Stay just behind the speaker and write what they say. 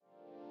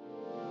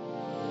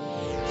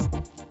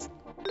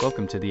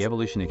Welcome to the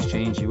Evolution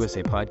Exchange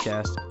USA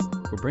podcast.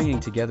 We're bringing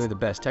together the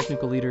best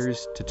technical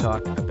leaders to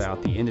talk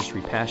about the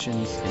industry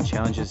passions and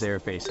challenges they are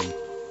facing.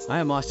 I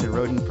am Austin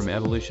Roden from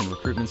Evolution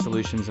Recruitment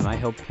Solutions, and I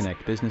help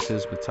connect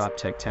businesses with top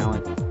tech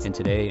talent, and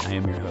today I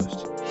am your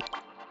host.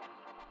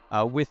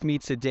 With me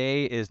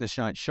today is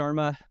Nishant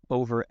Sharma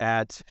over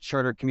at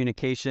Charter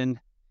Communication.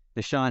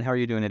 Nishant, how are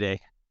you doing today?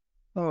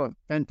 Oh,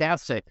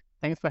 fantastic.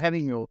 Thanks for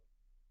having me.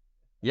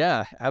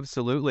 Yeah,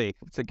 absolutely.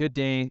 It's a good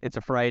day. It's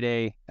a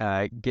Friday,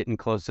 getting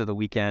close to the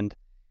weekend.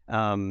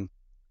 Again,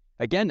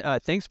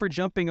 thanks for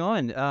jumping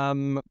on.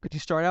 Could you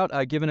start out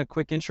giving a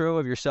quick intro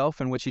of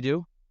yourself and what you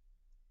do?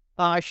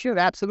 Sure,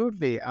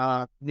 absolutely.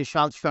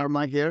 Nishant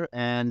Sharma here,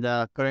 and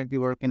currently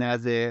working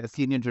as a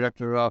Senior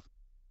Director of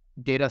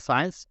Data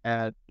Science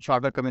at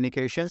Charter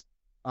Communications,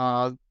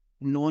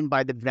 known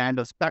by the brand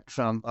of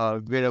Spectrum,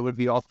 wherever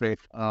we operate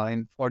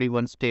in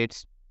 41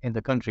 states in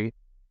the country.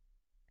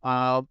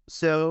 I've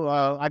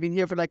been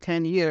here for like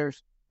 10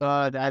 years,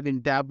 but I've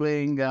been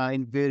dabbling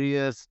in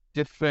various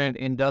different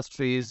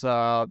industries since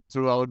I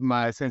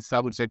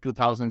would say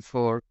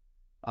 2004.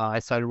 I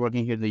started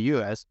working here in the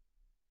US.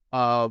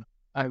 I've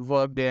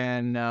worked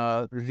in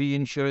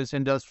reinsurance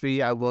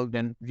industry. I worked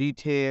in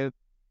retail.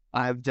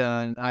 I've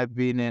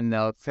been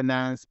in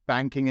finance,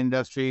 banking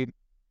industry,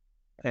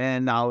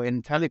 and now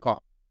in telecom.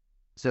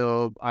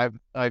 So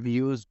I've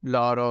used a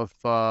lot of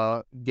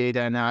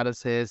data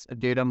analysis,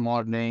 data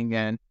modeling,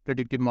 and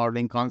predictive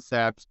modeling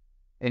concepts,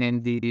 and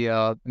in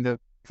the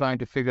trying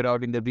to figure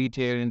out in the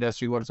retail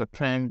industry what's the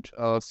trend,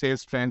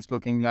 sales trends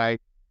looking like.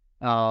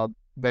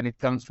 When it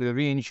comes to the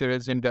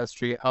reinsurance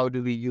industry, how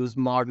do we use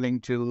modeling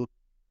to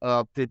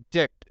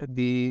predict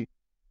the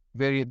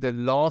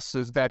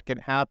losses that can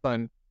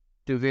happen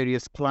to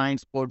various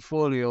clients'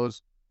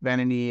 portfolios when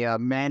any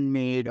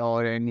man-made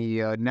or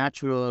any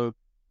natural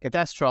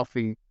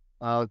catastrophe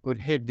could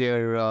hit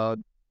their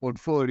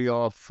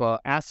portfolio of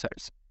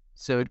assets.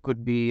 So it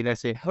could be,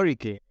 let's say,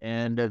 hurricane,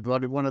 and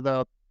what one of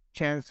the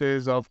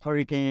chances of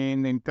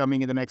hurricane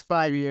coming in the next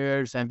 5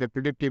 years, and the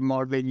predictive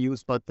modeling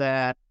used for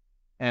that,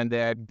 and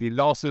that the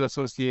losses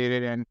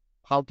associated, and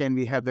how can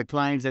we have the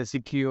clients that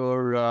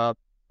secure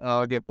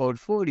their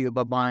portfolio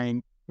by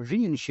buying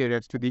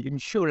reinsurance to the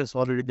insurance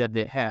already that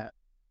they have,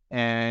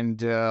 and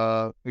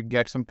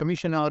get some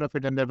commission out of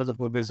it, and that was a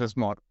full business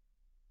model.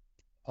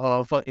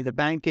 For in the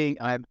banking,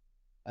 I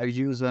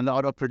use a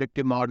lot of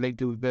predictive modeling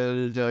to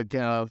build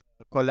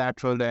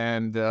collateral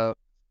and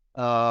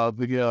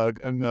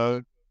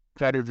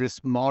credit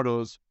risk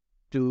models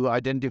to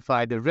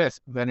identify the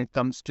risk when it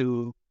comes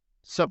to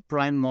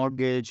subprime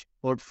mortgage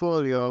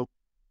portfolio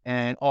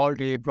and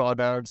all-day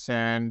products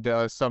and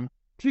some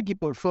tricky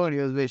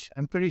portfolios, which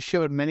I'm pretty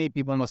sure many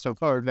people must have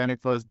heard when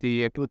it was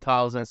the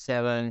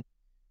 2007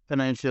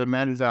 financial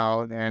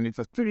meltdown, and it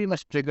was pretty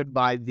much triggered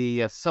by the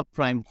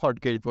subprime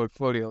mortgage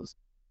portfolios.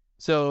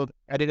 So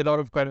I did a lot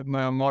of credit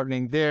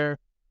modeling there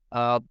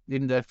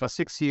in there for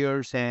 6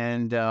 years,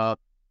 and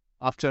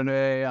after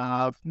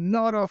a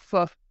lot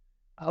of,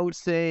 I would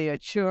say, a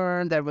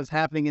churn that was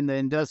happening in the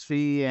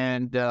industry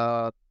and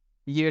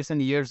years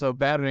and years of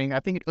battering, I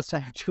think it was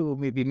time to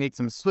maybe make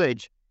some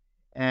switch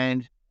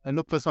and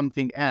look for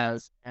something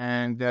else.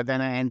 And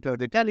then I entered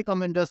the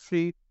telecom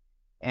industry,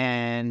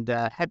 and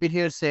happy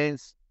here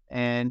since.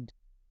 And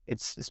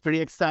it's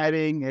pretty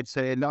exciting. It's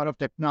a lot of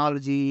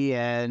technology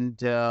and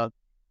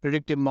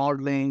predictive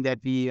modeling that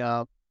we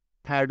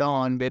had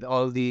on with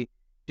all the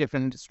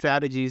different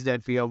strategies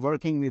that we are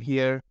working with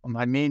here.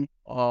 My main,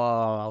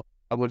 I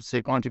would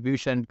say,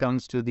 contribution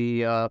comes to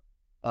the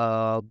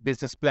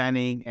business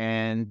planning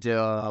and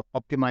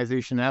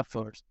optimization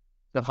efforts.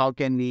 So how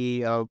can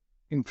we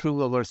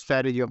improve our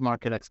strategy of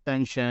market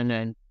expansion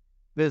and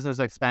business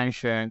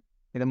expansion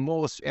in the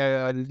most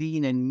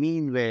lean and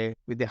mean way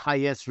with the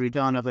highest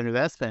return of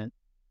investment,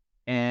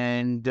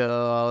 and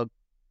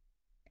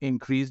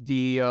increase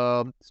the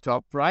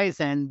stock price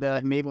and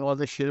make all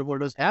the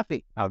shareholders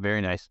happy. Oh,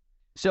 very nice.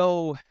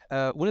 So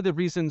one of the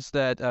reasons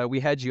that we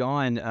had you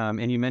on,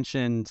 and you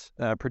mentioned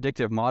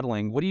predictive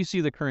modeling, what do you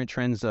see the current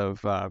trends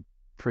of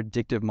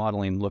predictive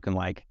modeling looking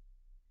like?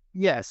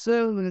 Yeah,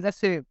 so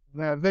that's a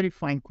very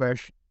fine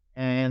question.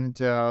 And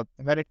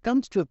when it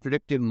comes to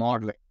predictive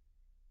modeling,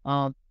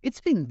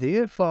 it's been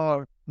there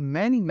for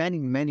many, many,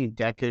 many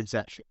decades,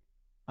 actually.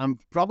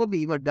 Probably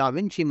even Da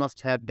Vinci must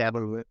have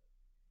dabbled with.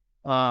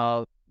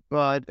 When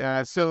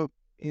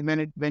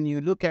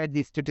you look at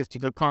the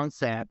statistical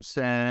concepts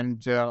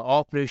and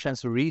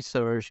operations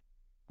research,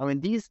 I mean,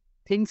 these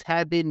things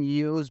have been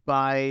used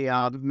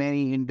by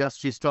many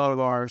industry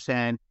stalwarts.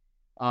 And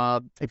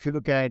if you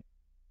look at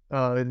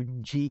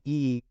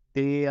GE,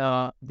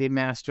 they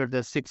mastered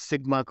the Six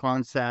Sigma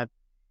concept,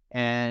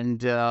 and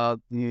the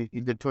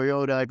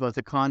Toyota, it was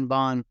the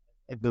Kanban,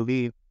 I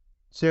believe.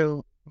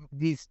 So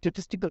these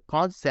statistical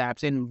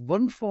concepts in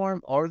one form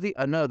or the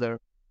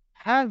another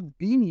have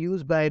been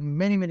used by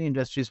many, many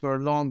industries for a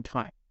long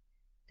time.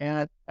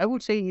 And I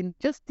would say in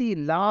just the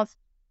last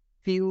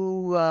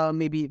few,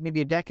 maybe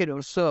a decade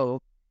or so,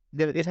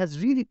 it has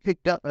really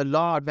picked up a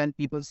lot when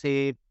people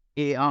say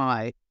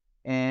AI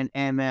and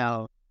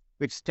ML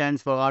which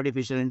stands for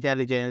artificial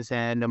intelligence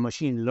and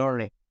machine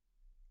learning.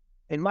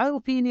 In my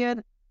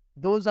opinion,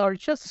 those are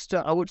just,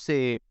 I would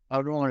say,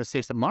 I don't want to say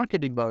it's a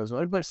marketing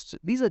buzzword, but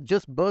these are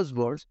just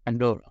buzzwords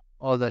and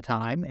all the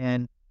time.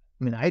 And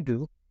I mean, I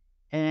do.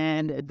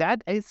 And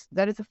that is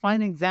a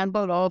fine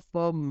example of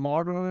a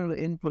model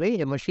in play,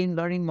 a machine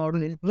learning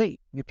model in play.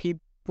 You keep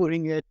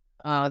putting it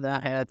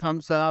the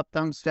thumbs up,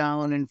 thumbs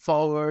down, and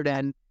forward,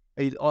 and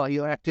or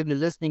you're actively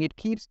listening. It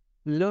keeps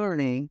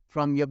learning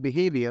from your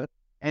behavior,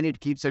 and it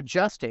keeps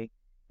adjusting.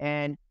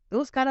 And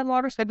those kind of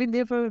models have been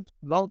there for a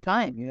long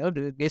time,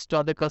 based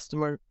on the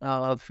customer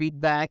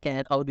feedback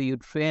and how do you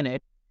train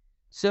it.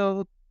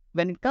 So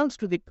when it comes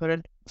to the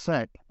current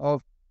set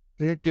of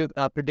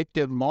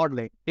predictive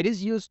modeling, it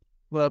is used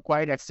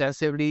quite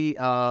extensively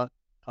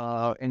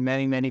in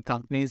many, many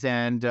companies,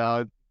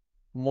 and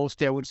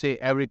most, I would say,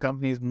 every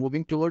company is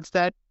moving towards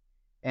that,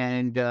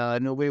 and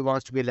nobody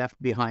wants to be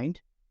left behind.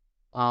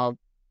 Uh,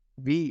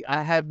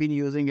 I have been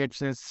using it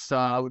since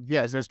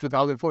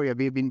 2004. Yeah,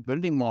 we've been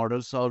building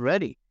models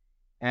already,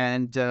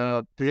 and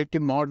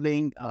predictive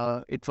modeling.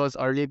 It was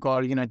earlier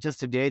called,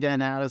 just a data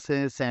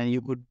analysis, and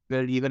you could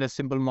build even a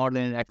simple model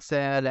in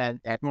Excel, and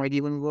that might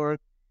even work.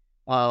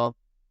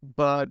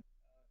 But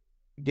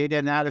data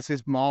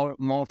analysis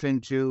morphed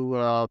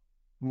into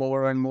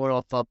more and more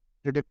of a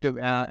predictive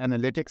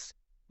analytics.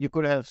 You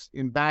could have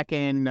back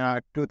in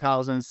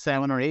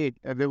 2007 or 8,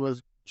 there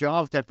was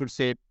jobs that would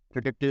say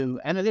predictive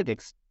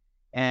analytics,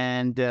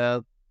 and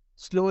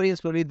slowly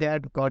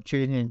that got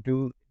changed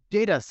into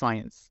data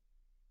science.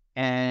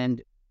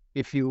 And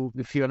if you're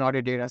not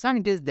a data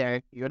scientist,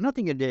 there you're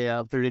nothing in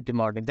data predictive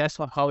modeling. That's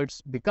how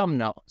it's become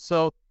now.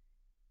 So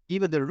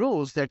even the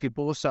rules that we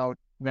post out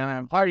when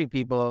I'm hiring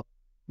people,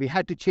 we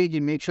had to change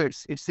and make sure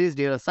it says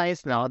data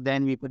science now.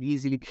 Then we could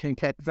easily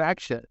get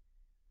traction.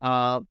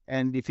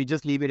 And if you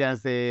just leave it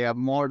as a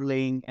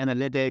modeling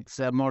analytics,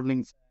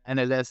 modeling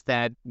analyst,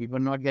 that we were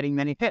not getting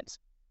many hits.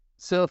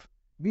 So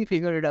we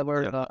figured it out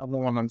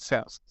more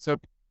ourselves. So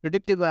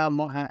predictive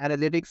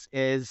analytics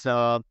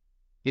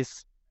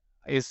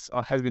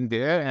has been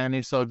there, and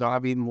it's gonna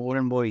be more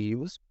and more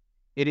used.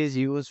 It is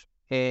used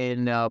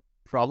in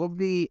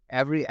probably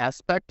every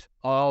aspect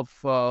of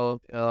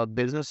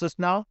businesses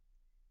now,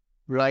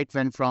 right?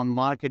 When from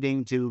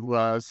marketing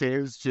to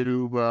sales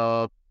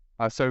to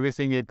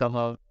servicing it,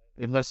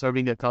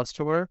 serving a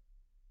customer,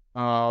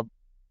 uh,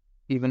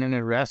 even in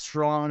a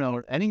restaurant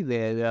or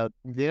anywhere,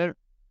 there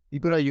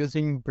people are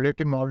using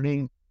predictive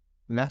modeling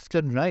left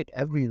and right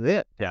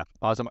everywhere. Yeah,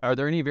 awesome. Are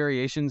there any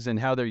variations in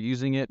how they're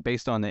using it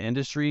based on the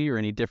industry or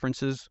any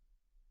differences?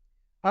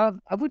 I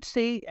would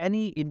say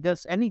any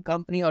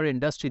company or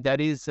industry that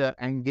is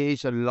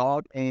engaged a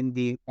lot in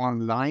the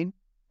online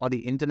or the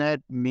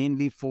internet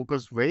mainly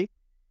focused way,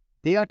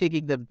 they are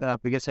taking the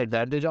biggest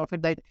advantage of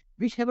it. That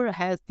whichever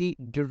has the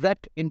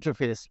direct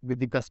interface with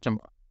the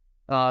customer.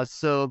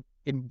 So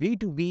in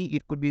B2B,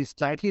 it could be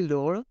slightly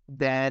lower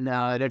than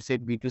let's say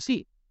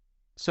B2C.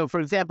 So for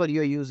example,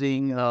 you're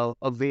using a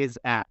Waze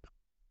app,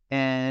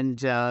 and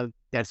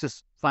that's a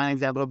fine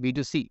example of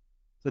B2C.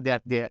 So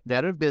that they're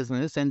a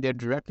business and they're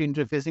directly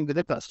interfacing with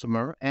the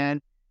customer,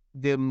 and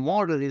the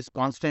model is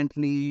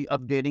constantly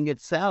updating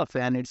itself,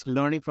 and it's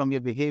learning from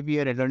your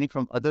behavior and learning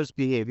from others'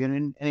 behavior,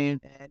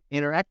 and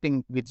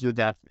interacting with you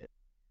that way.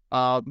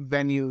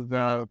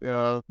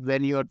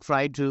 When you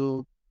try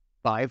to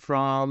buy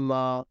from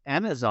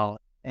Amazon,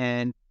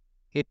 and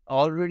it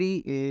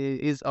already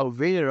is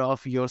aware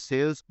of your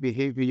sales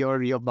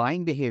behavior, your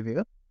buying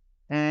behavior,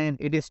 and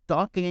it is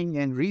stocking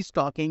and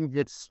restocking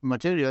its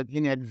material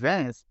in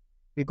advance,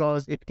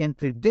 because it can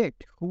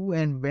predict who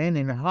and when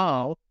and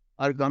how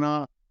are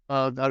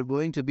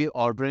going to be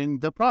ordering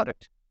the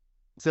product.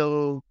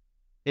 So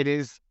it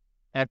is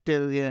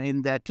active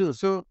in that too.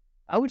 So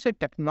I would say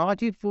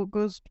technology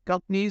focused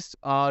companies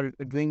are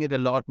doing it a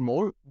lot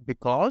more,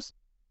 because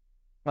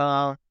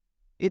uh,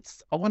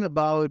 it's all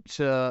about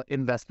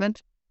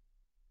investment.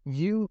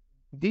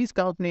 These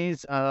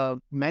companies,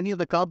 many of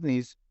the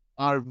companies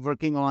are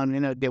working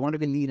on, they want to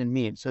be lean and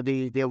mean. So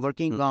they're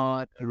working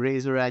on a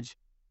razor edge,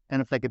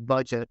 kind of like a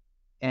budget,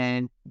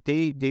 and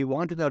they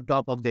want to be on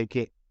top of their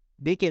game.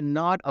 They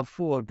cannot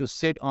afford to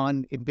sit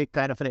on a big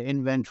kind of an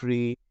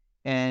inventory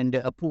and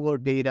a poor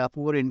data,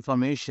 poor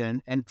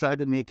information, and try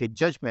to make a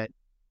judgment,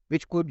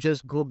 which could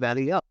just go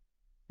belly up.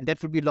 And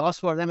that would be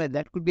lost for them, and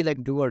that could be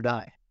like do or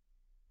die.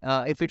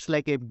 If it's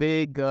like a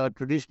big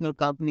traditional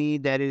company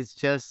that is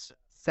just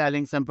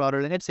selling some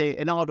product, let's say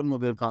an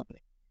automobile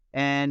company,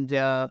 and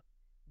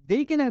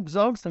they can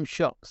absorb some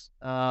shocks.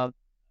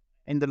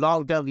 In the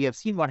long term, we have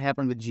seen what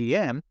happened with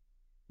GM,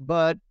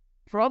 but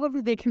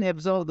probably they can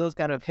absorb those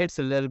kind of hits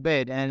a little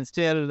bit and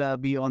still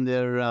be on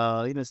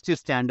their, still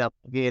stand up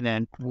again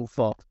and move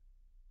forward.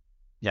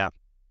 Yeah.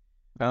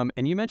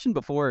 And you mentioned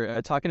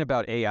before talking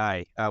about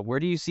AI. Where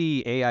do you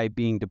see AI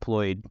being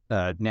deployed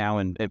now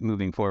and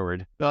moving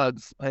forward?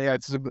 That's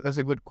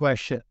a good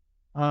question.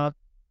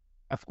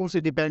 Of course,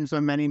 it depends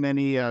on many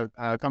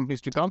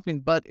companies to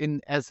companies, but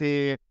as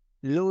a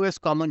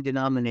lowest common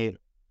denominator,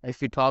 if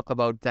we talk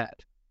about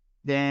that,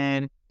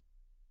 then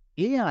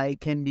AI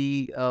can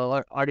be,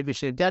 or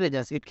artificial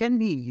intelligence, it can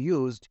be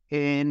used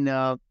in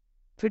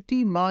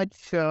pretty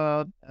much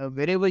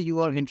wherever you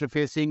are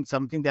interfacing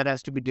something that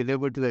has to be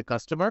delivered to a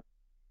customer.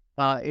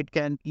 It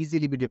can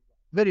easily be deployed,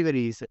 very, very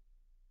easy.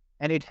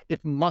 And it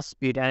must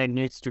be, and it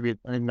needs to be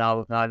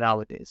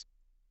nowadays.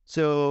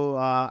 So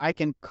I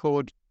can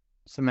quote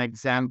some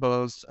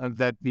examples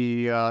that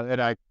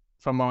I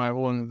from my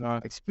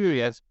own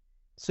experience.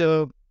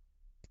 So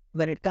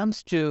when it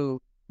comes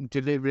to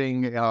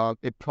delivering a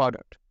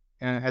product,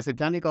 as a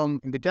telecom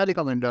in the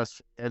telecom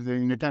industry,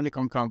 in a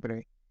telecom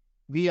company,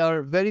 we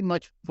are very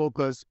much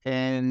focused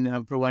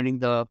in providing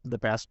the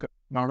best,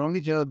 not only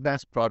the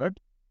best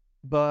product,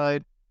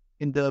 but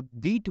in the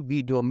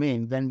B2B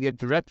domain, when we are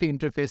directly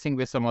interfacing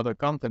with some other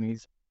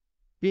companies,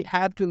 we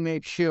have to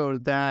make sure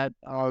that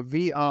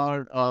we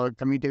are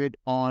committed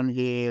on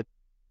a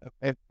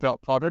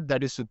product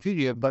that is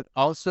superior, but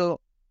also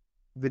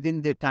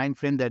within the time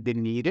frame that they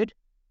need it,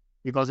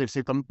 because it's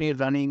a company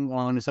running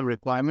on some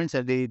requirements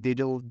and they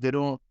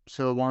don't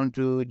so want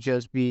to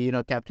just be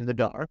kept in the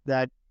dark.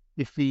 That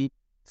if we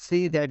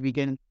say that we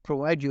can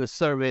provide you a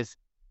service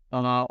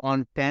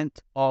on 10th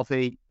of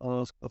a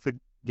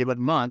given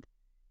month,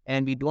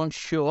 and we don't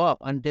show up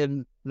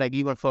until like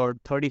even for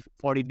 30,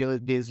 40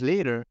 days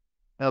later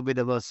with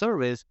our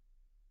service,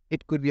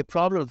 it could be a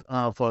problem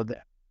for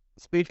them,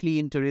 especially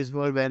in today's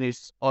world when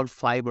it's all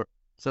fiber.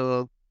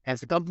 So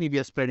as a company, we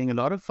are spreading a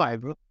lot of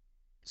fiber.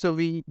 So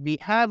we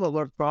have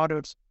our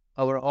products,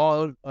 our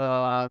all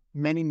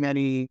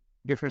many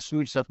different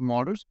suites of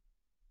models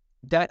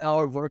that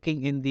are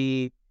working in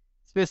the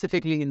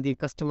specifically in the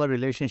customer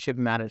relationship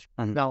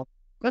management. Now,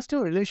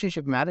 customer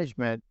relationship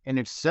management in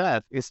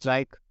itself is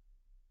like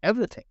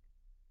everything.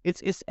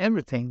 It's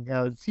everything.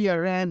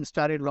 CRM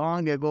started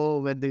long ago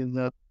when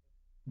the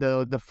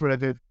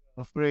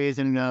phrase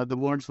and the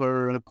words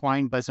were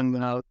coined by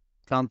some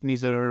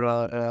companies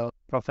or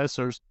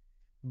professors,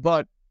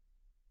 but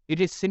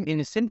in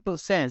a simple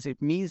sense,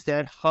 it means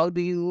that how do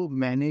you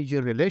manage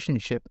your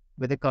relationship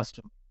with a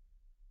customer?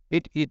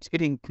 It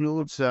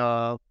includes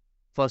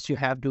first you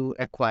have to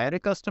acquire a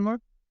customer,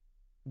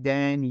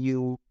 then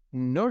you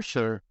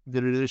nurture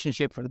the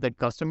relationship for that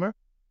customer,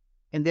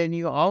 and then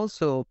you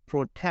also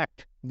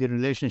protect the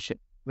relationship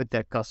with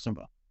that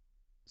customer.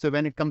 So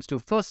when it comes to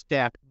first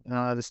step,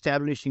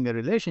 establishing a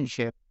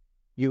relationship,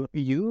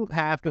 you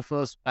have to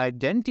first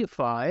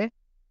identify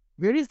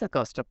where is the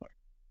customer,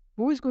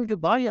 who is going to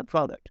buy your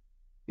product.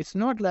 It's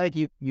not like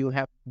you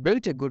have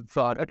built a good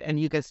product and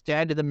you can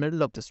stand in the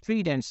middle of the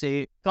street and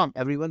say, come,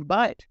 everyone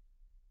buy it.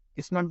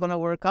 It's not going to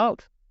work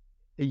out.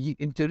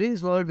 In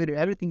today's world where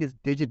everything is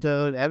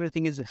digital,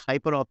 everything is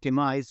hyper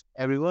optimized,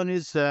 everyone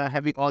is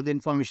having all the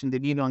information they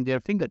need on their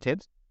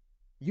fingertips,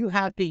 you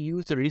have to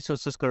use the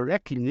resources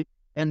correctly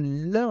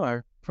and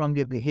learn from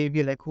your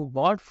behavior, like who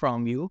bought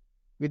from you,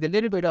 with a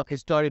little bit of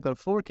historical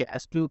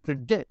forecast to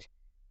predict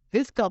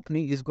this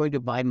company is going to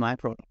buy my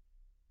product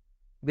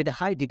with a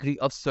high degree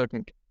of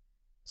certainty.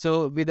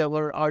 So with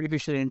our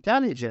artificial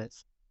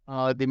intelligence,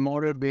 the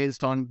model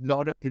based on a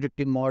lot of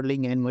predictive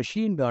modeling and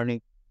machine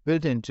learning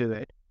built into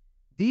it,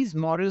 these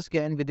models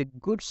can, with a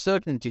good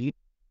certainty,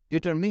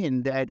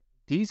 determine that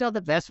these are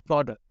the best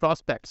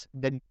prospects,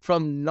 that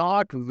from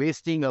not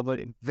wasting our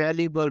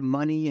valuable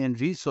money and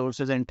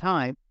resources and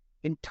time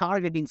in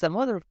targeting some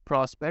other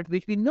prospect,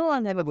 which we know are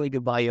never going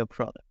to buy your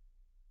product.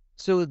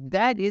 So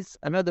that is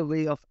another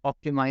way of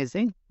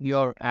optimizing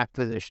your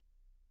acquisition.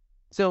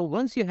 So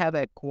once you have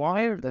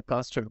acquired the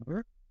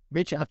customer,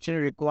 which actually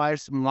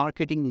requires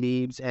marketing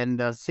leads and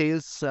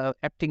sales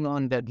acting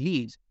on the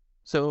leads.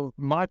 So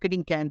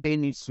marketing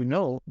campaign needs to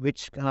know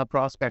which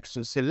prospects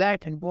to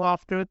select and go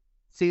after.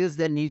 Sales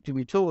then need to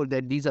be told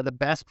that these are the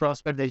best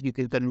prospects that you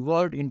can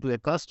convert into a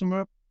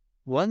customer.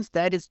 Once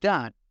that is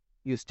done,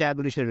 you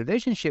establish a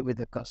relationship with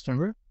the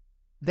customer,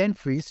 then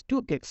phase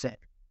 2 kicks in,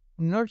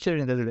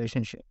 nurturing the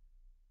relationship.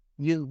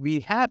 We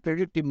have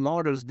predictive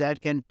models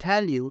that can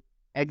tell you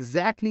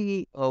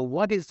exactly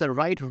what is the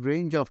right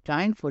range of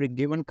time for a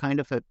given kind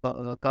of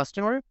a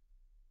customer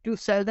to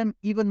sell them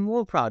even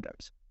more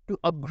products, to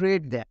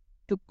upgrade them,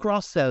 to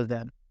cross-sell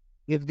them.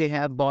 If they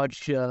have bought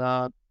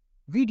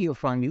video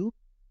from you,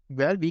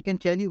 well, we can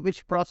tell you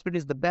which prospect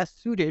is the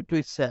best suited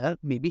to sell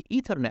maybe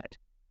Ethernet,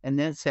 and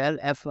then sell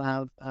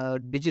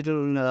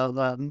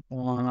digital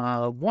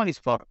voice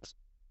products.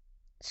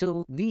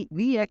 So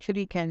we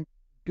actually can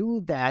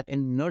do that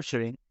in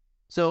nurturing.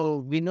 So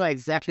we know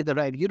exactly the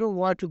right. You don't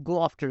want to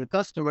go after a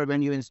customer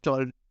when you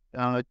install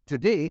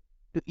today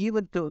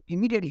to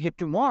immediately hit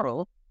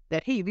tomorrow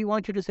that, hey, we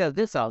want you to sell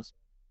this house.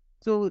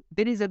 So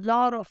there is a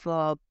lot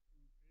of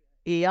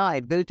AI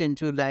built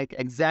into like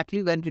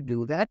exactly when to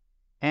do that.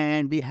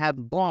 And we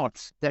have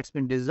bots that's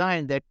been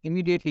designed that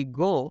immediately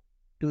go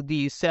to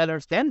the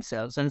sellers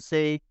themselves and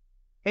say,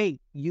 hey,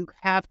 you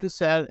have to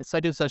sell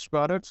such and such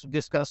products to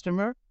this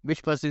customer,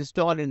 which was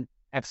installed in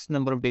X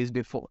number of days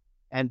before.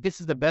 And this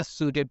is the best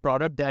suited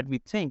product that we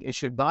think it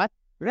should buy.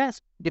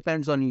 Rest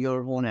depends on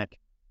your own act.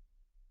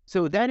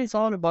 So that is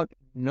all about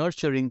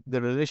nurturing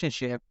the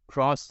relationship,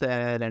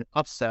 cross-sell and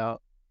upsell.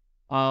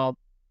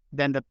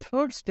 Then the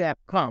third step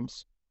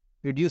comes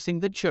reducing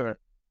the churn.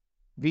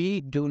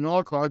 We do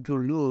not want to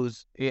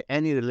lose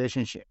any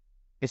relationship.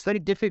 It's very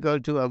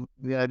difficult to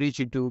reach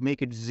it, to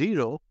make it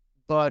zero,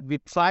 but we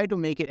try to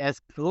make it as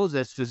close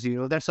as to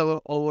zero. That's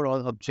our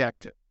overall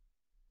objective.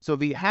 So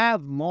we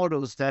have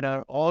models that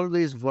are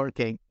always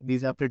working.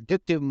 These are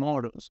predictive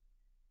models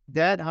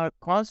that are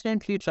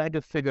constantly trying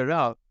to figure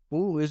out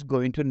who is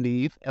going to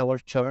leave our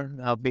churn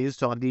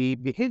based on the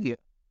behavior.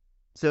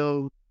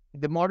 So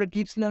the model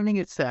keeps learning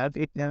itself.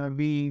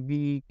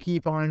 We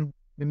keep on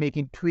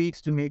making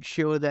tweaks to make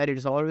sure that it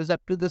is always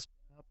up to this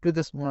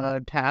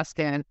task.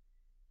 And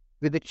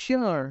with the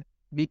churn,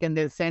 we can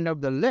then send out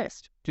the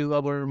list to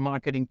our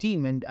marketing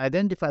team and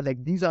identify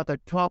like these are the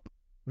top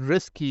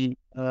risky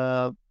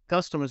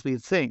customers we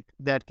think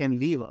that can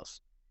leave us.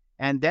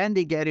 And then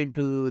they get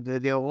into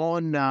their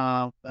own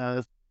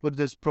put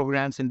these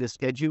programs in the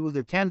schedule,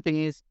 the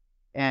campaigns,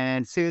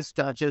 and sales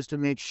touches to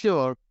make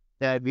sure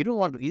that we don't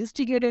want to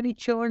instigate any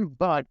churn,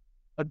 but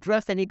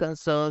address any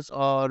concerns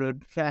or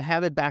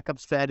have a backup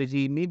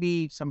strategy,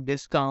 maybe some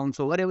discounts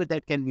or whatever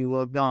that can be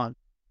worked on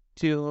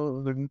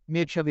to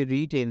make sure we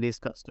retain these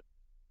customers.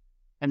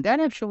 And that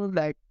have shown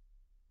like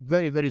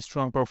very, very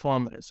strong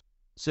performance.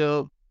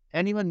 So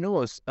anyone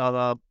knows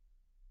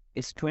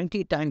it's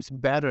 20 times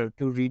better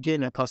to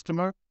retain a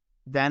customer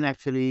than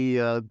actually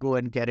go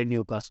and get a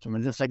new customer.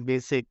 Just like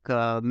basic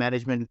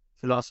management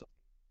philosophy.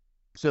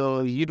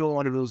 So you don't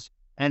want to lose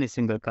any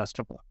single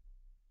customer.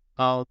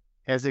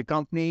 As a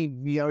company,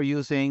 we are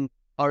using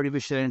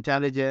artificial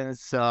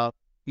intelligence.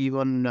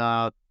 Even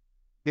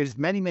there's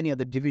many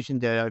other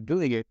divisions that are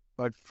doing it.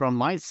 But from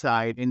my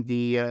side, in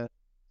the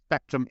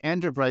Spectrum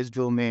enterprise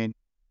domain,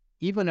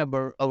 even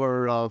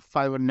our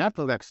fiber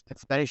network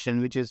expansion,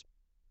 which is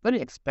very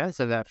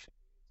expensive, actually,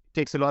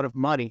 takes a lot of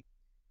money,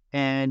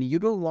 and you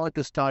don't want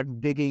to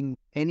start digging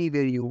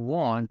anywhere you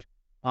want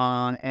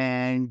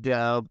and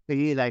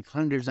pay like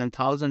hundreds and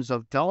thousands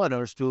of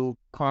dollars to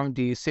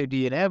county,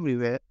 city, and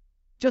everywhere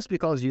just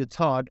because you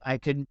thought I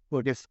can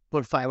put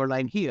fiber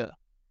line here.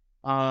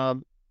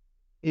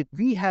 If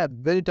we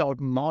have built out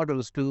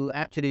models to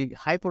actually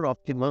hyper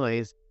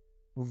optimize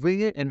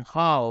where and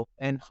how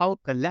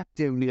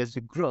collectively as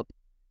a group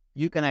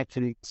you can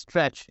actually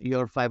stretch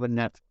your fiber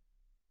network.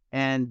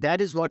 And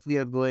that is what we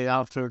are going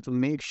after to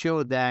make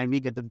sure that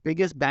we get the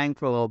biggest bang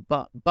for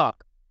our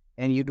buck.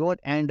 And you don't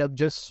end up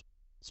just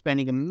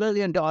spending $1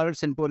 million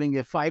and putting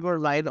a fiber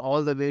line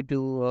all the way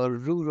to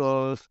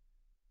rural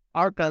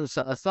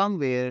Arkansas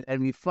somewhere.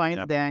 And we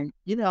find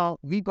that,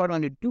 we got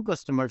only 2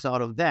 customers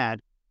out of that.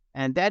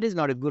 And that is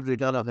not a good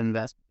return of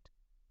investment.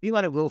 We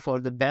want to go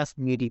for the best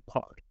meaty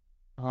part,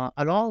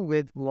 along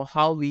with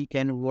how we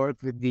can work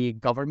with the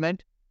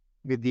government,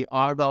 with the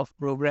RDOF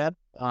program,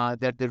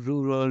 that the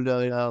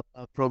rural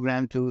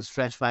program to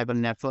stretch fiber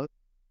network.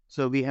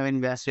 So we have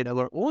invested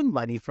our own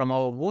money from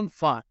our own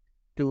fund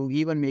to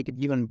even make it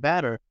even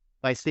better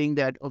by saying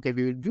that, okay,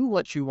 we will do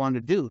what you want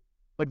to do,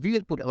 but we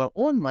will put our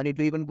own money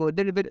to even go a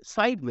little bit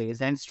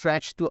sideways and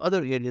stretch to other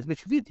areas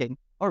which we think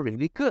are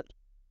really good.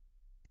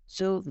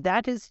 So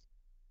that is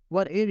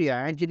what area,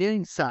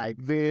 engineering side,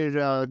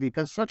 where the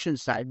construction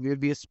side, where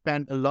we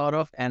spend a lot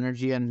of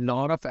energy and a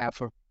lot of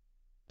effort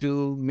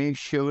to make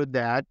sure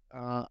that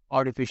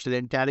artificial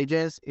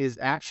intelligence is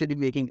actually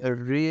making a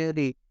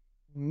really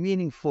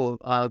meaningful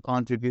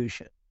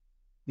contribution.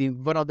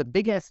 One of the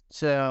biggest,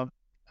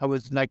 I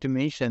would like to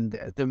mention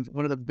that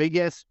one of the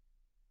biggest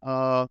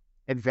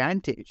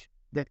advantage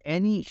that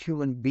any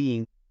human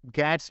being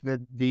gets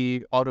with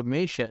the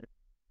automation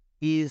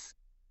is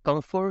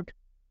comfort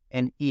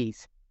and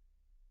ease.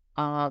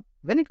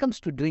 When it comes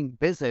to doing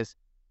business,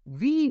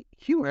 we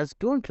humans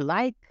don't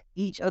like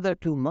each other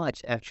too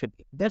much,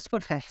 actually. That's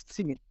what I've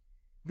seen.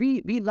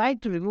 We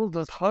like to remove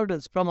those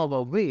hurdles from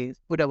our ways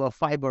with our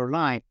fiber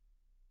line.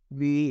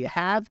 We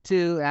have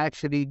to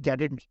actually get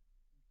it,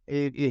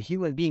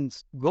 human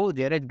beings go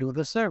there and do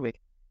the survey.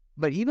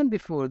 But even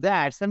before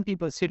that, some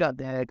people sit at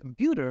their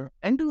computer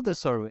and do the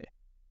survey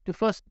to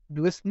first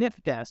do a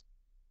sniff test.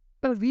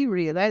 But we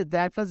realized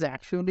that was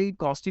actually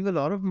costing a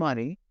lot of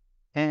money,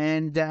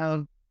 and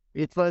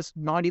it was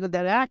not even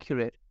that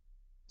accurate.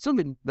 So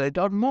we built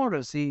out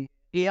models, the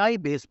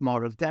AI-based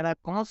models that are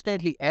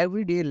constantly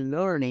every day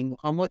learning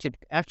how much it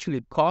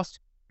actually costs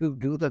to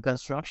do the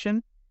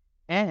construction.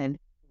 And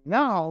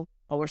now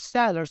our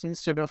sellers,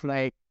 instead of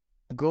like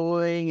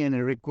going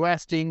and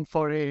requesting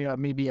for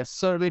maybe a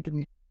survey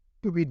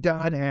to be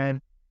done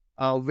and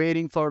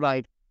waiting for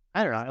like,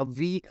 I don't know, a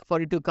week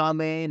for it to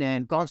come in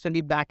and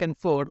constantly back and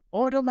forth,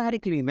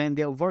 automatically when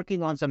they're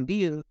working on some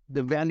deal,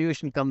 the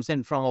valuation comes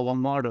in from our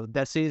model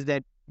that says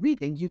that we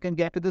think you can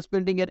get to this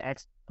building at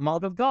X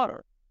amount of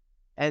dollar.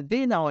 And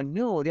they now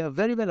know, they are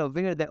very well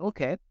aware that,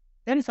 okay,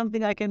 that is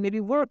something I can maybe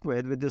work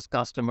with this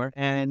customer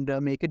and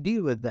make a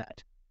deal with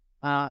that.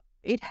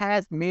 It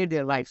has made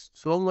their life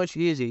so much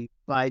easy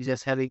by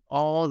just having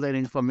all that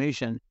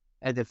information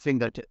at their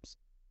fingertips.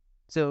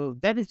 So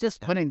that is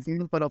just one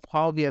example of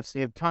how we have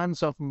saved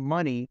tons of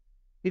money,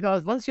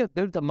 because once you have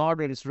built the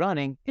model it's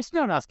running, it's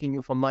not asking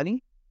you for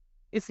money.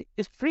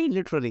 it's free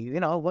literally.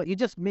 What you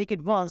just make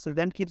it once, and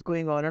then keeps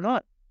going on and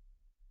on.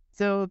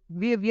 So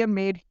we have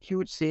made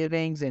huge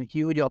savings and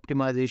huge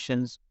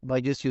optimizations by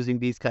just using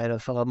these kind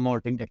of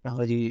modeling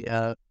technology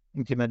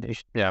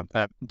implementation. Yeah.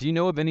 Do you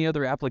know of any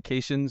other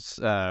applications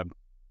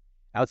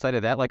outside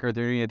of that? Like, are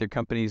there any other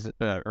companies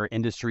or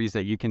industries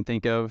that you can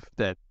think of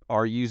that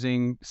are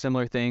using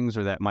similar things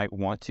or that might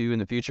want to in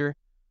the future?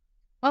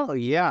 Oh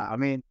yeah, I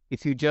mean,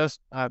 if you just,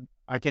 I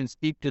can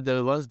speak to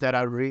the ones that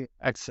are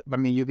I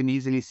mean, you can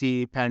easily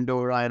see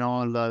Pandora and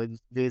all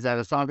these I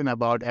was talking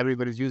about.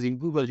 Everybody's using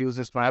Google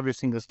uses for every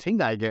single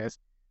thing, I guess.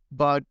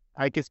 But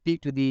I can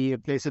speak to the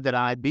places that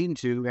I've been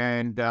to,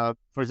 and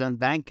for example,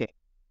 banking.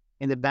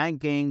 In the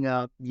banking,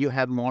 you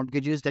have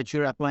mortgages that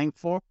you're applying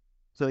for.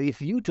 So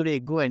if you today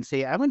go and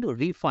say, I want to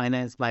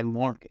refinance my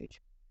mortgage,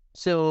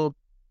 so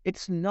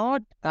it's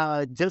not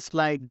just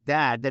like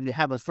that you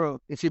have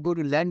if you go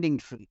to lending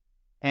tree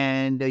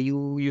and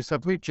you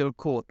submit your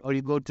quote, or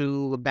you go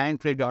to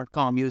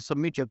bankrate.com, you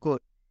submit your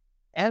quote.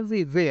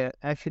 Everywhere,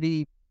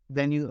 actually,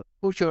 when you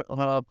put your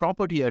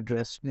property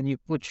address, when you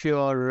put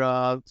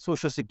your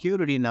social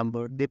security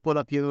number, they pull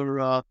up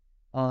your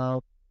uh,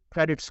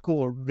 credit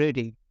score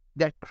rating.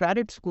 That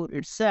credit score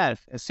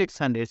itself,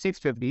 600,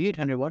 650,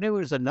 800,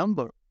 whatever is the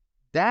number,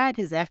 that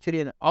is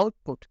actually an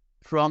output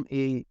from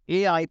a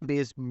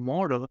AI-based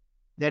model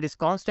that is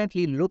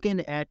constantly looking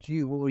at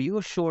you over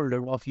your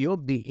shoulder of your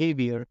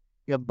behavior,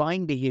 your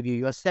buying behavior,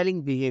 your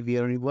selling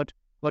behavior, and what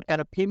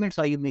kind of payments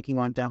are you making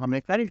on time, how many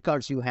credit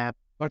cards you have,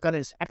 what kind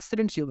of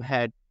accidents you've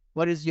had,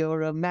 what is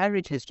your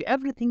marriage history.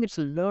 Everything it's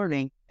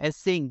learning and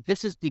saying,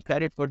 this is the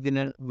credit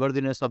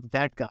worthiness of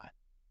that guy.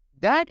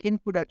 That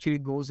input actually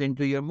goes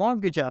into your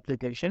mortgage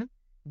application,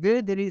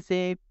 where there is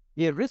a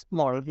risk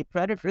model, a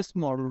credit risk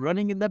model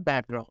running in the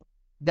background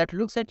that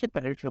looks at your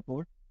credit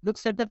report,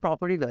 looks at the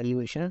property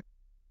valuation,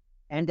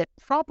 and that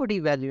property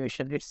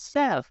valuation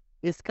itself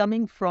is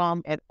coming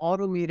from an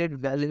automated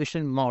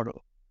valuation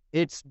model.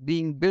 It's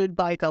being built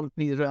by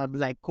companies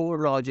like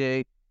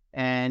CoreLogic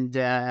and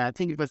I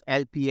think it was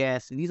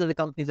LPS. These are the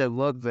companies I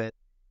work with.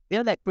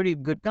 They're like pretty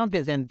good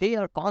companies, and they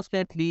are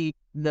constantly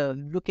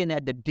looking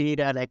at the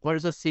data, like what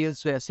is the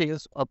sales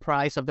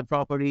price of the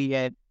property,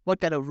 and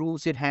what kind of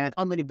rooms it has,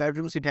 how many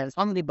bedrooms it has,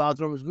 how many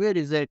bathrooms, where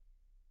is it.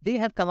 They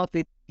have come up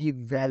with the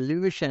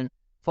valuation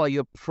for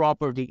your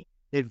property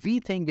that we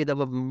think with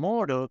our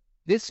model,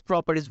 this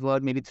property is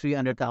worth maybe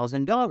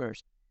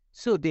 $300,000.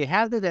 So they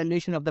have the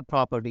valuation of the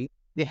property.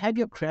 They have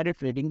your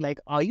credit rating, like,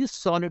 are you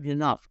solid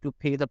enough to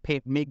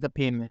make the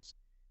payments?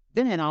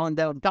 Then on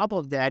top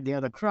of that, there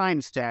are the crime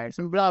stats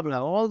and blah,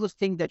 blah, all those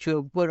things that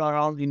you put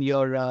around in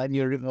your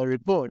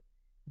report.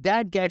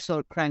 That gets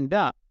all cranked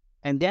up.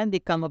 And then they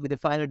come up with a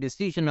final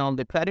decision on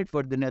the credit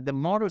for the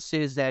model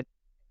says that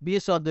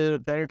based on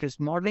the credit risk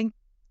modeling,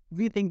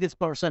 we think this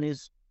person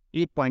is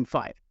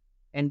 8.5.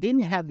 And then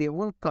you have their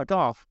own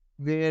cutoff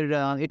where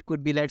it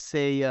could be, let's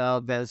say,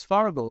 Wells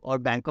Fargo or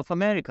Bank of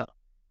America.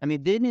 I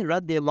mean, they may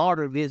run their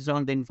model based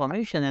on the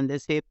information, and they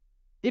say,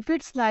 if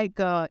it's like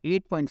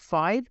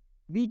 8.5,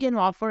 we can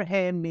offer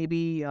him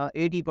maybe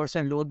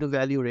 80% loan to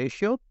value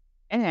ratio,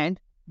 and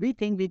we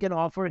think we can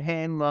offer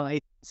him a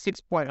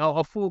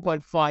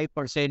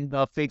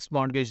 4.5% fixed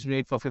mortgage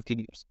rate for 15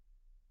 years.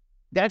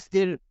 That's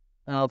their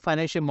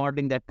financial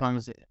modeling that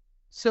comes in.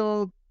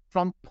 So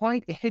from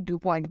point A to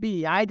point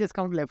B, I just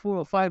counted like 4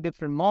 or 5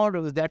 different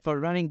models that were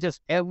running just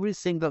every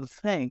single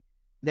thing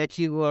that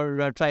you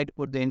were trying to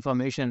put the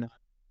information on.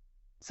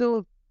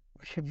 So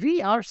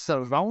we are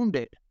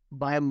surrounded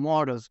by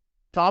models,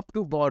 top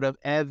to bottom,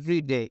 every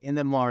day in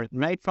the morning,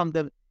 right from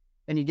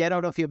when you get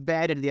out of your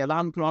bed and the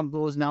alarm clock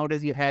goes.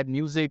 Nowadays, you have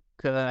music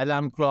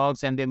alarm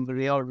clocks, and then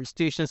your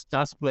station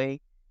starts playing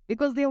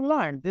because they've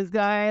learned this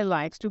guy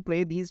likes to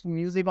play these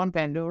music on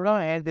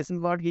Pandora, and this is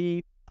what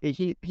he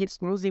keeps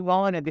snoozing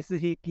on, and this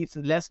is he keeps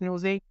less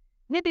snoozing.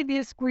 Maybe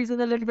we squeeze a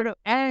little bit of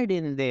ad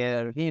in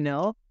there,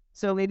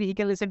 so maybe he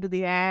can listen to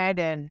the ad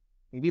and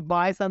maybe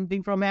buy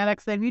something from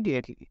Alexa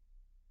immediately.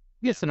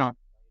 Yes or not?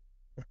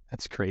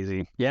 That's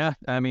crazy. Yeah,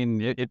 I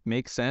mean, it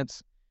makes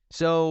sense.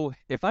 So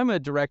if I'm a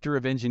director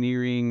of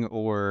engineering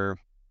or,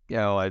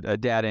 a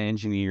data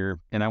engineer,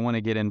 and I want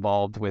to get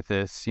involved with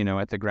this,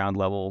 at the ground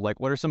level, like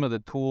what are some of the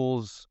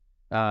tools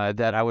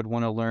that I would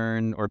want to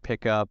learn or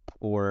pick up,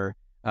 or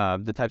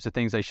the types of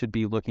things I should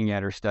be looking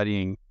at or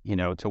studying,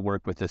 to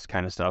work with this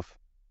kind of stuff?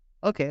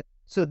 Okay,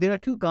 so there are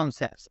two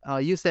concepts.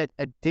 You said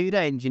a data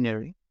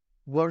engineering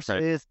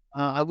versus,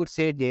 I would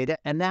say, data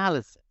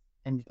analysis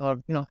or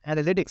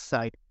analytics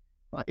side.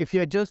 If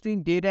you're just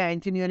doing data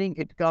engineering,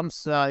 it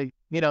comes, in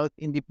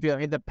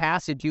the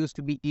past, it used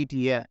to be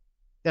ETL.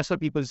 That's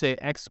what people say,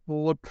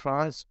 export,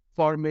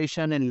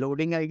 transformation, and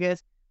loading, I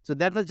guess. So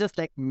that was just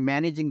like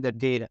managing the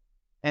data.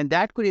 And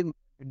that could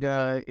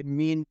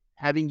mean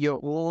having your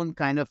own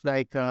kind of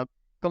like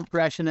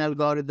compression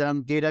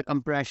algorithm, data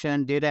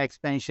compression, data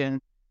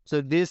expansion. So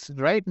this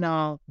right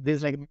now,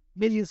 there's like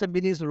millions and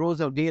millions of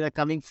rows of data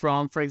coming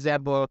from, for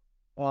example,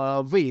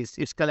 Waze.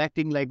 It's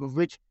collecting like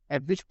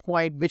at which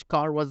point, which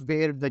car was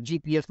where, the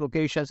GPS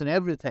locations and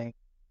everything.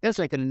 There's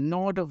like a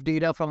lot of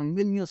data from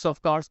millions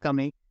of cars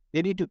coming.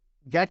 They need to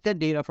get that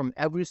data from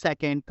every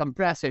second,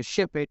 compress it,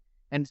 ship it,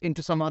 and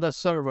into some other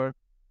server.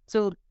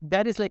 So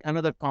that is like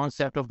another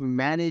concept of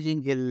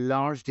managing a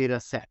large data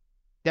set.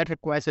 That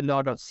requires a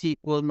lot of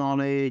SQL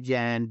knowledge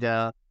and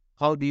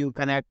how do you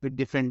connect with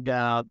different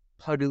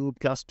Hadoop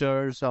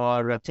clusters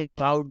or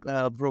cloud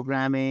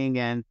programming,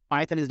 and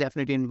Python is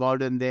definitely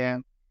involved in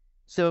there.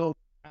 So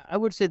I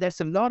would say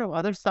there's a lot of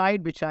other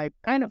side which I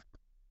kind of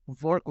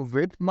work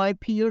with my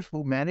peers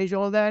who manage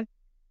all that.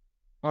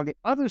 On the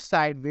other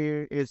side,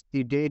 where is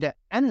the data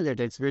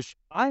analytics, which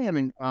I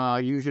am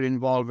usually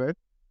involved with.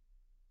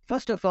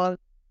 First of all,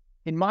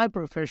 in my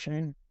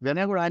profession,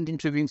 whenever I'm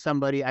interviewing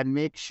somebody, I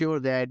make sure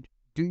that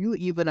do you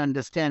even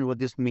understand what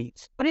this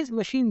means? What is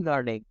machine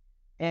learning?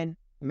 And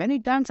many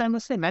times I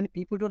must say, many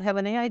people don't have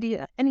any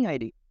idea, any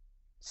idea.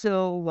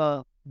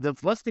 So the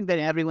first thing that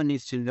everyone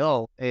needs to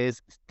know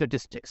is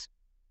statistics.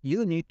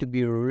 You need to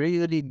be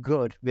really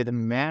good with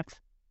math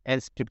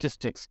and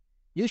statistics.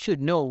 You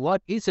should know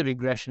what is a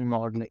regression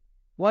modeling,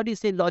 what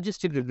is a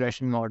logistic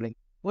regression modeling,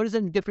 what is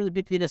the difference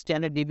between a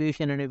standard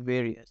deviation and a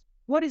variance,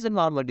 what is a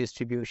normal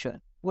distribution,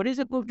 what is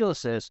a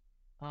kurtosis,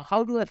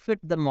 how do I fit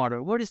the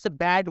model, what is the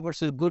bad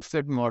versus good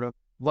fit model,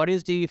 what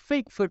is the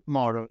fake fit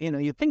model.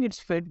 You think it's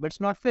fit, but it's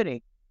not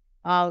fitting.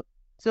 Uh,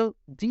 so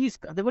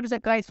what is a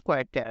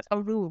chi-square test?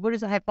 What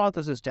is a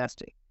hypothesis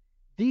testing?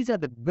 These are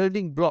the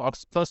building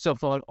blocks, first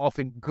of all, of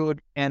a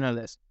good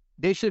analyst.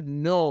 They should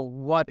know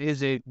what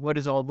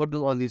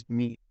do all these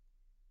mean.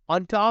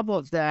 On top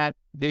of that,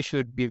 they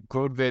should be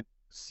good with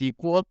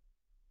SQL.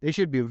 They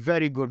should be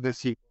very good with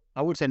SQL.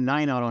 I would say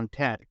 9 out of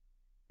 10.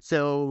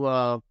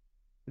 So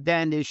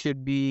then they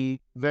should be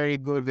very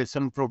good with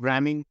some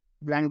programming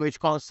language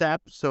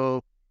concepts.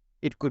 So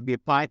it could be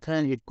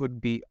Python, it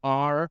could be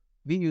R.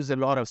 We use a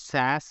lot of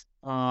SAS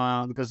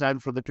because I'm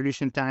from the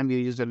traditional time.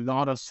 We use a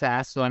lot of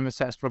SAS, so I'm a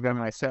SAS programmer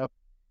myself.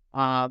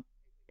 Uh,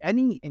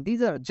 and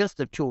these are just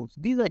the tools.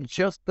 These are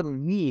just the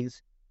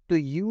means to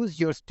use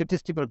your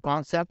statistical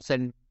concepts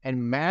and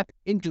math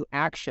into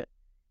action.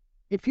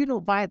 If you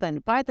know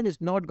Python, Python is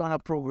not going to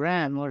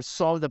program or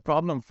solve the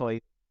problem for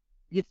you.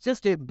 It's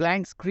just a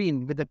blank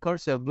screen with the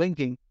cursor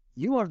blinking.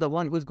 You are the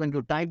one who's going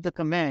to type the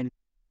command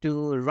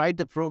to write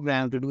the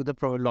program to do the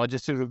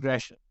logistic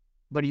regression.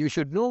 But you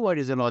should know what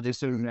is a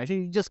logistic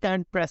regression. You just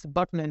can't press a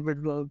button and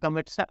it will come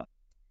itself.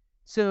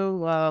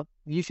 So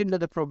you should know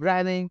the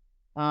programming.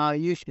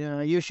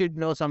 You should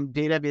know some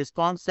database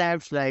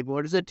concepts like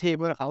what is a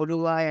table, how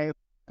do I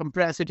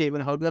compress a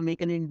table, how do I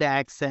make an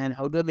index, and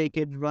how do I make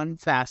it run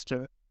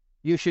faster.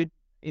 You should,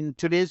 in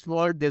today's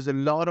world, there's a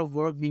lot of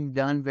work being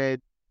done with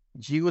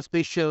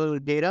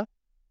geospatial data.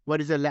 What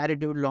is the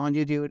latitude,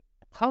 longitude?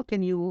 How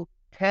can you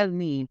tell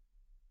me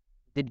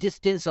the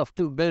distance of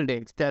two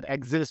buildings that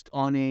exist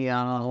on a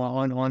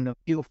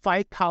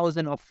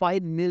 5,000 or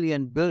 5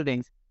 million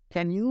buildings?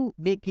 Can you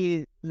make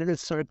a little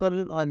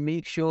circle and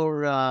make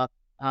sure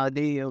how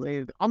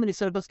many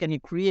circles can you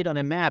create on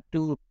a map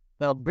to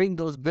bring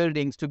those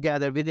buildings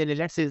together within,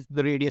 let's say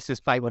the radius is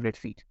 500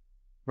 feet,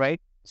 right?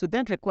 So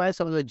that requires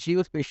some of the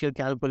geospatial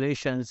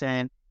calculations,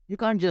 and you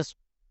can't just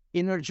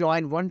inner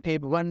join one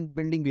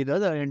building with the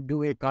other and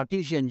do a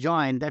Cartesian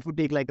join. That would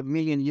take like a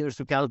million years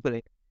to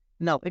calculate.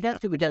 No, it has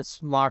to be done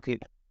smartly.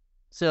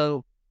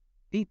 So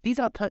these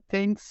are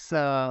things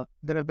that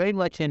are very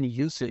much in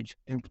usage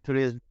in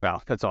today's.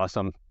 Wow, that's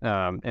awesome.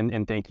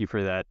 And thank you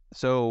for that.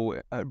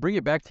 So bring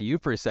it back to you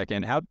for a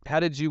second. How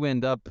did you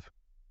end up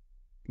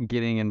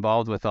getting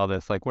involved with all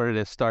this? Like, where did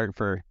it start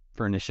for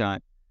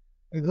Nishant?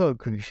 Oh,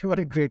 what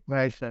a great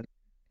question.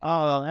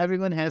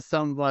 Everyone has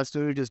some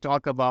story to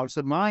talk about.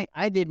 So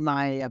I did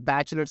my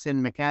bachelor's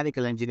in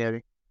mechanical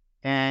engineering.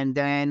 And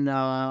then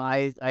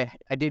I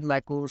did my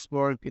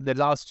coursework in the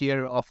last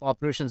year of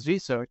operations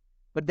research.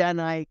 But then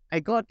I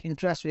got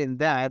interested in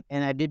that,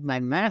 and I did my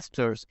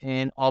master's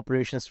in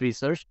operations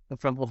research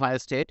from Ohio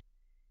State.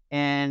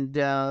 And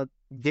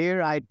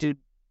there I did,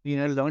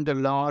 learned a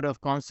lot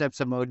of concepts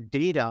about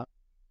data.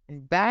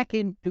 And back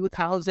in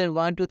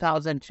 2001,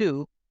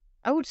 2002,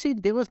 I would say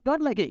there was not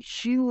like a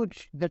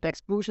huge that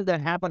explosion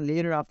that happened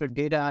later after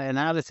data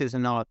analysis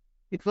and all.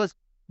 It was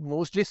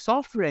mostly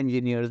software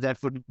engineers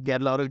that would get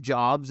a lot of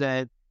jobs,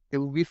 and they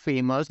would be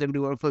famous. They would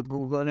work for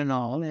Google and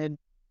all, and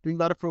doing a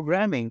lot of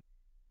programming.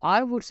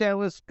 I would say I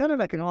was kind of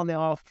like on the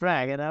off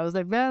track, and I was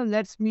like, well,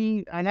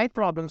 I like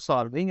problem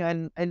solving,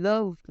 and I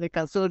love the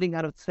consulting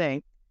out of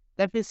thing.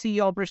 Let me see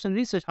operation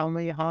research,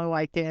 how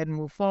I can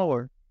move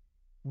forward.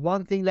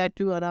 One thing led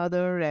to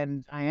another,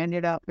 and I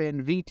ended up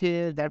in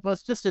retail. That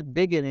was just a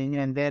beginning,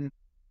 and then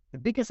the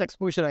biggest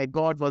exposure I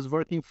got was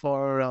working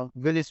for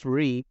Willis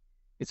Re.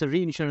 It's a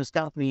reinsurance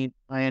company,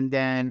 and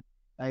then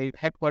I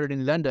headquartered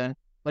in London,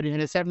 but it had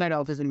a satellite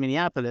office in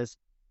Minneapolis,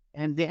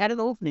 and they had an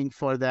opening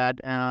for that.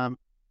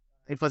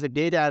 It was a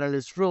data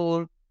analyst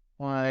role.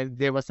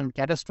 There was some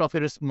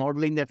catastrophic risk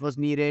modeling that was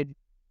needed,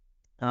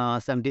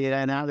 some data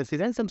analysis,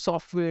 and some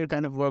software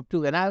kind of work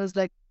too. And I was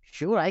like,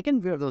 sure, I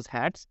can wear those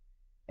hats.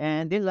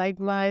 And they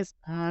likewise,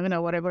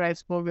 whatever I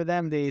spoke with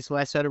them, so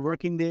I started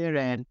working there,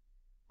 and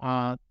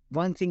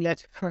one thing led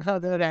to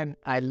another, and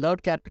I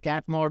loved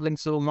cat modeling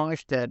so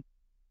much that,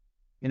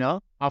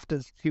 after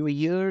a few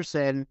years,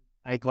 and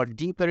I got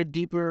deeper and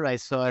deeper. I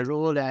saw a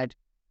role at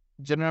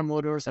General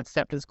Motors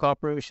Acceptance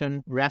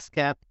Corporation,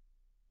 RASCAP,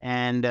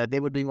 and they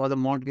were doing all the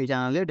mortgage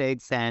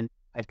analytics, and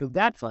I took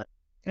that one.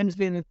 And it's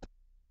been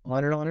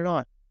on and on and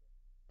on.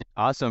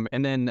 Awesome.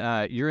 And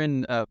then you're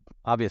in,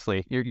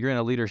 obviously, you're in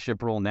a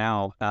leadership role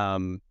now.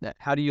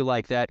 How do you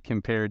like that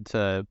compared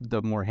to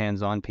the more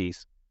hands-on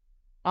piece?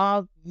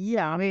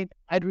 Yeah, I mean,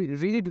 I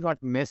really do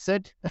not miss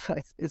it.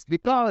 It's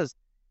because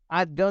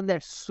I've done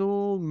that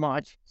so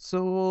much,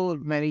 so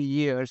many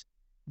years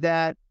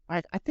that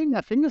I think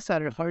my fingers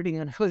started hurting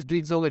and I was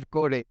doing so much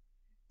coding.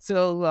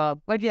 So,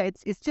 but yeah,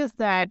 it's just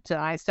that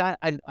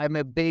I'm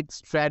a big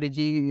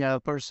strategy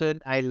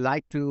person. I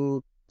like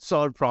to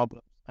solve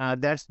problems.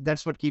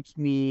 That's what keeps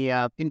me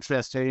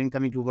interested in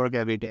coming to work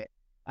every day.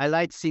 I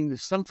like seeing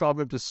some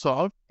problem to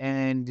solve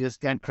and just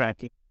get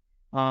cracking.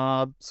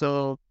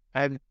 So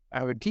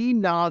our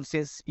team now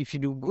says if you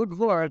do good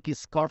work,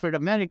 it's corporate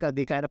America,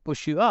 they kind of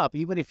push you up.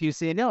 Even if you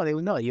say no, they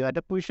will know you had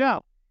to push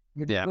up.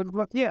 You did Yeah. good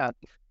work, yeah.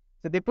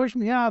 So they pushed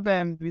me up,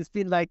 and it's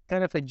been like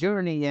kind of a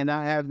journey. And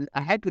I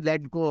had to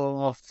let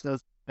go of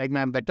like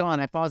my baton.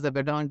 I passed the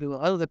baton to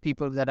other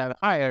people that I've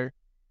hired,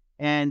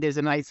 and there's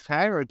a nice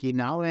hierarchy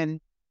now, and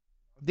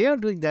they are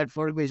doing that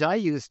work which I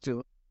used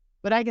to.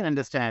 But I can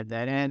understand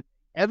that, and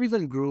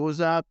everyone grows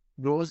up,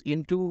 grows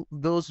into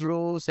those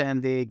roles,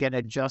 and they get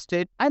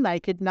adjusted. I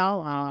like it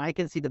now. I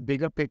can see the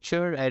bigger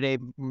picture at a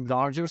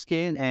larger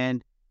scale,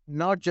 and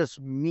not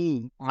just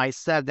me,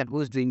 myself, that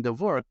who's doing the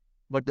work,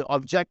 but the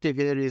objective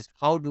here is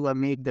how do I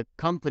make the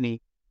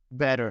company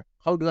better?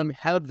 How do I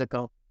help the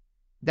company?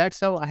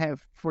 That's how I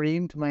have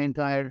framed my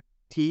entire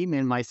team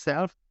and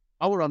myself.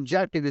 Our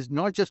objective is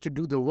not just to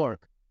do the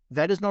work.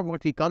 That is not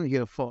what we come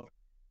here for.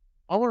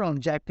 Our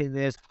objective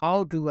is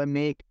how do I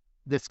make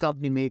this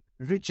company make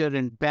richer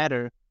and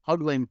better? How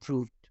do I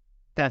improve it?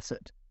 That's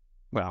it.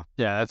 Well,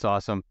 yeah, that's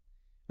awesome.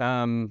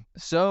 I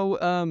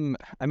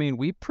mean,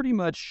 we pretty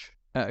much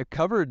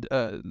covered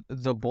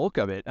the bulk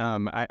of it.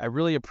 I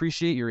really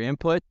appreciate your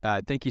input.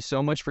 Thank you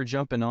so much for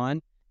jumping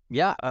on.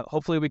 Yeah,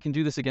 hopefully we can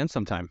do this again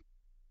sometime.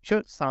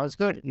 Sure, sounds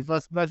good. It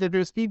was a pleasure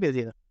to speak with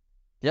you.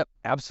 Yep,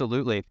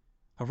 absolutely.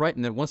 All right,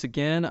 and then once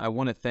again, I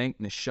want to thank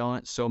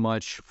Nishant so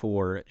much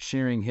for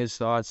sharing his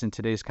thoughts in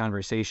today's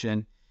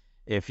conversation.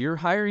 If you're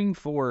hiring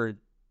for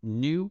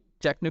new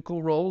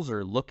technical roles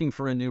or looking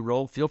for a new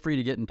role, feel free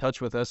to get in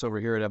touch with us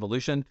over here at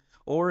Evolution.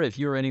 Or if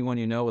you or anyone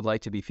you know would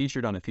like to be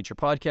featured on a future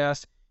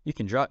podcast, you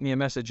can drop me a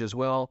message as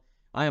well.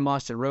 I am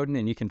Austin Roden,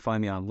 and you can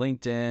find me on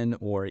LinkedIn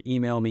or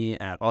email me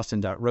at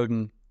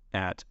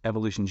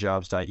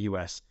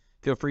austin.roden@evolutionjobs.us.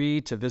 Feel free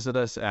to visit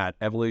us at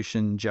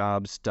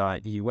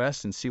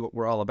evolutionjobs.us and see what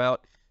we're all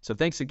about. So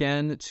thanks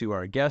again to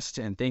our guest,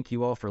 and thank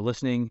you all for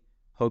listening.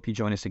 Hope you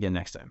join us again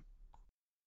next time.